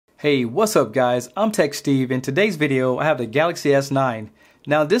Hey, what's up guys? I'm techsteve. In today's video I have the Galaxy S9.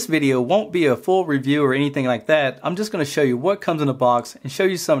 Now this video won't be a full review or anything like that. I'm just going to show you what comes in the box and show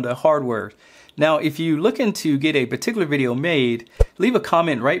you some of the hardware. Now if you're looking to get a particular video made, leave a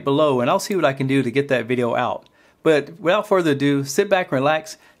comment right below and I'll see what I can do to get that video out. But without further ado, sit back,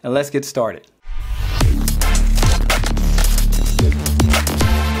 relax, and let's get started.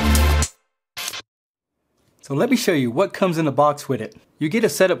 So let me show you what comes in the box with it. You get a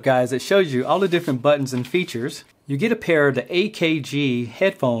setup guys that shows you all the different buttons and features. You get a pair of the AKG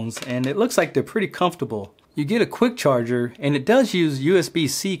headphones and it looks like they're pretty comfortable. You get a quick charger and it does use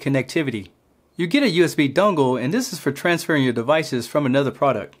USB-C connectivity. You get a USB dongle and this is for transferring your devices from another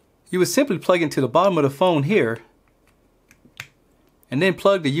product. You would simply plug into the bottom of the phone here and then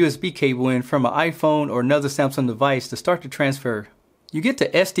plug the USB cable in from an iPhone or another Samsung device to start the transfer. You get the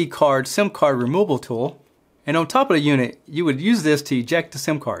SD card SIM card removal tool. And on top of the unit, you would use this to eject the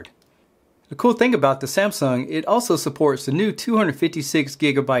SIM card. The cool thing about the Samsung, it also supports the new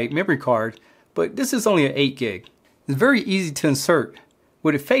 256GB memory card, but this is only an 8 gig. It's very easy to insert.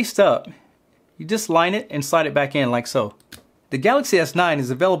 With it faced up, you just line it and slide it back in like so. The Galaxy S9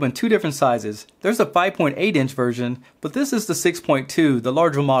 is available in two different sizes. There's a 5.8-inch version, but this is the 6.2, the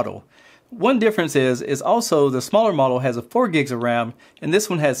larger model. One difference is also the smaller model has a 4 gigs of RAM, and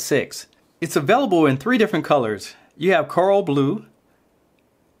this one has 6. It's available in 3 different colors. You have coral blue,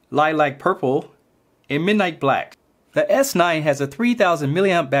 lilac purple, and midnight black. The S9 has a 3000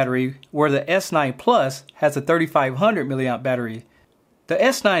 mAh battery, where the S9 Plus has a 3500 mAh battery. The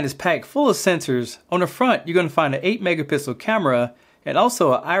S9 is packed full of sensors. On the front, you're going to find an 8 megapixel camera and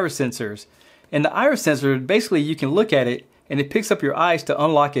also an iris sensors. And the iris sensor, basically you can look at it and it picks up your eyes to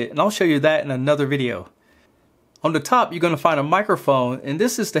unlock it, and I'll show you that in another video. On the top, you're going to find a microphone, and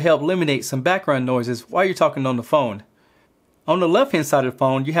this is to help eliminate some background noises while you're talking on the phone. On the left-hand side of the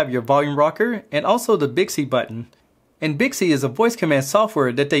phone, you have your volume rocker and also the Bixby button. And Bixby is a voice command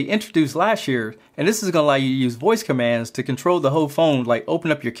software that they introduced last year, and this is going to allow you to use voice commands to control the whole phone, like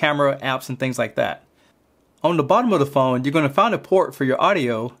open up your camera, apps, and things like that. On the bottom of the phone, you're going to find a port for your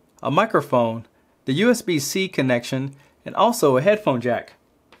audio, a microphone, the USB-C connection, and also a headphone jack.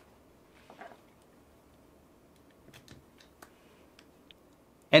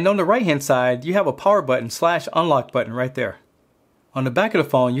 And on the right hand side, you have a power button / unlock button right there. On the back of the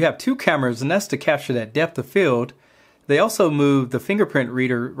phone, you have 2 cameras, and that's to capture that depth of field. They also move the fingerprint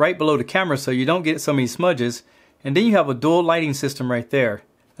reader right below the camera so you don't get so many smudges. And then you have a dual lighting system right there.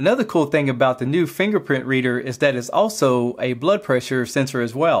 Another cool thing about the new fingerprint reader is that it's also a blood pressure sensor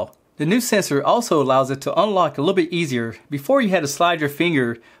as well. The new sensor also allows it to unlock a little bit easier. Before you had to slide your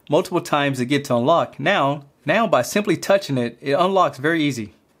finger multiple times to get to unlock. Now by simply touching it, it unlocks very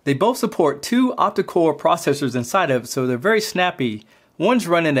easy. They both support 2 octa-core processors inside of it, so they're very snappy. One's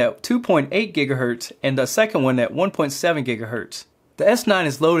running at 2.8 GHz and the second one at 1.7 GHz. The S9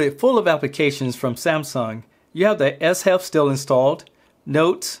 is loaded full of applications from Samsung. You have the S-Hef still installed,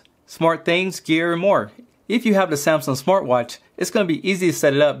 Notes, Smart Things, Gear, and more. If you have the Samsung smartwatch, it's going to be easy to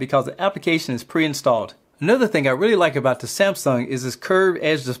set it up because the application is pre-installed. Another thing I really like about the Samsung is this curved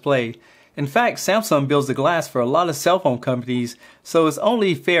edge display. In fact, Samsung builds the glass for a lot of cell phone companies, so it's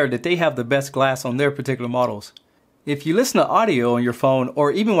only fair that they have the best glass on their particular models. If you listen to audio on your phone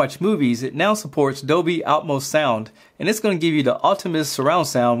or even watch movies, it now supports Dolby Atmos sound, and it's going to give you the ultimate surround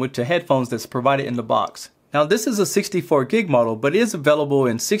sound with the headphones that's provided in the box. Now this is a 64 gig model, but it is available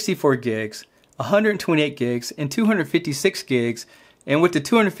in 64 gigs, 128 gigs, and 256 gigs, and with the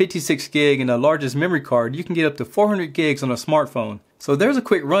 256 gig and the largest memory card, you can get up to 400 gigs on a smartphone. So there's a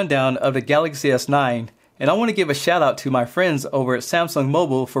quick rundown of the Galaxy S9, and I want to give a shout out to my friends over at Samsung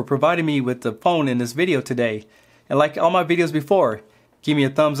Mobile for providing me with the phone in this video today. And like all my videos before, give me a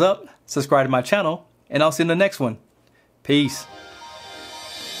thumbs up, subscribe to my channel, and I'll see you in the next one. Peace.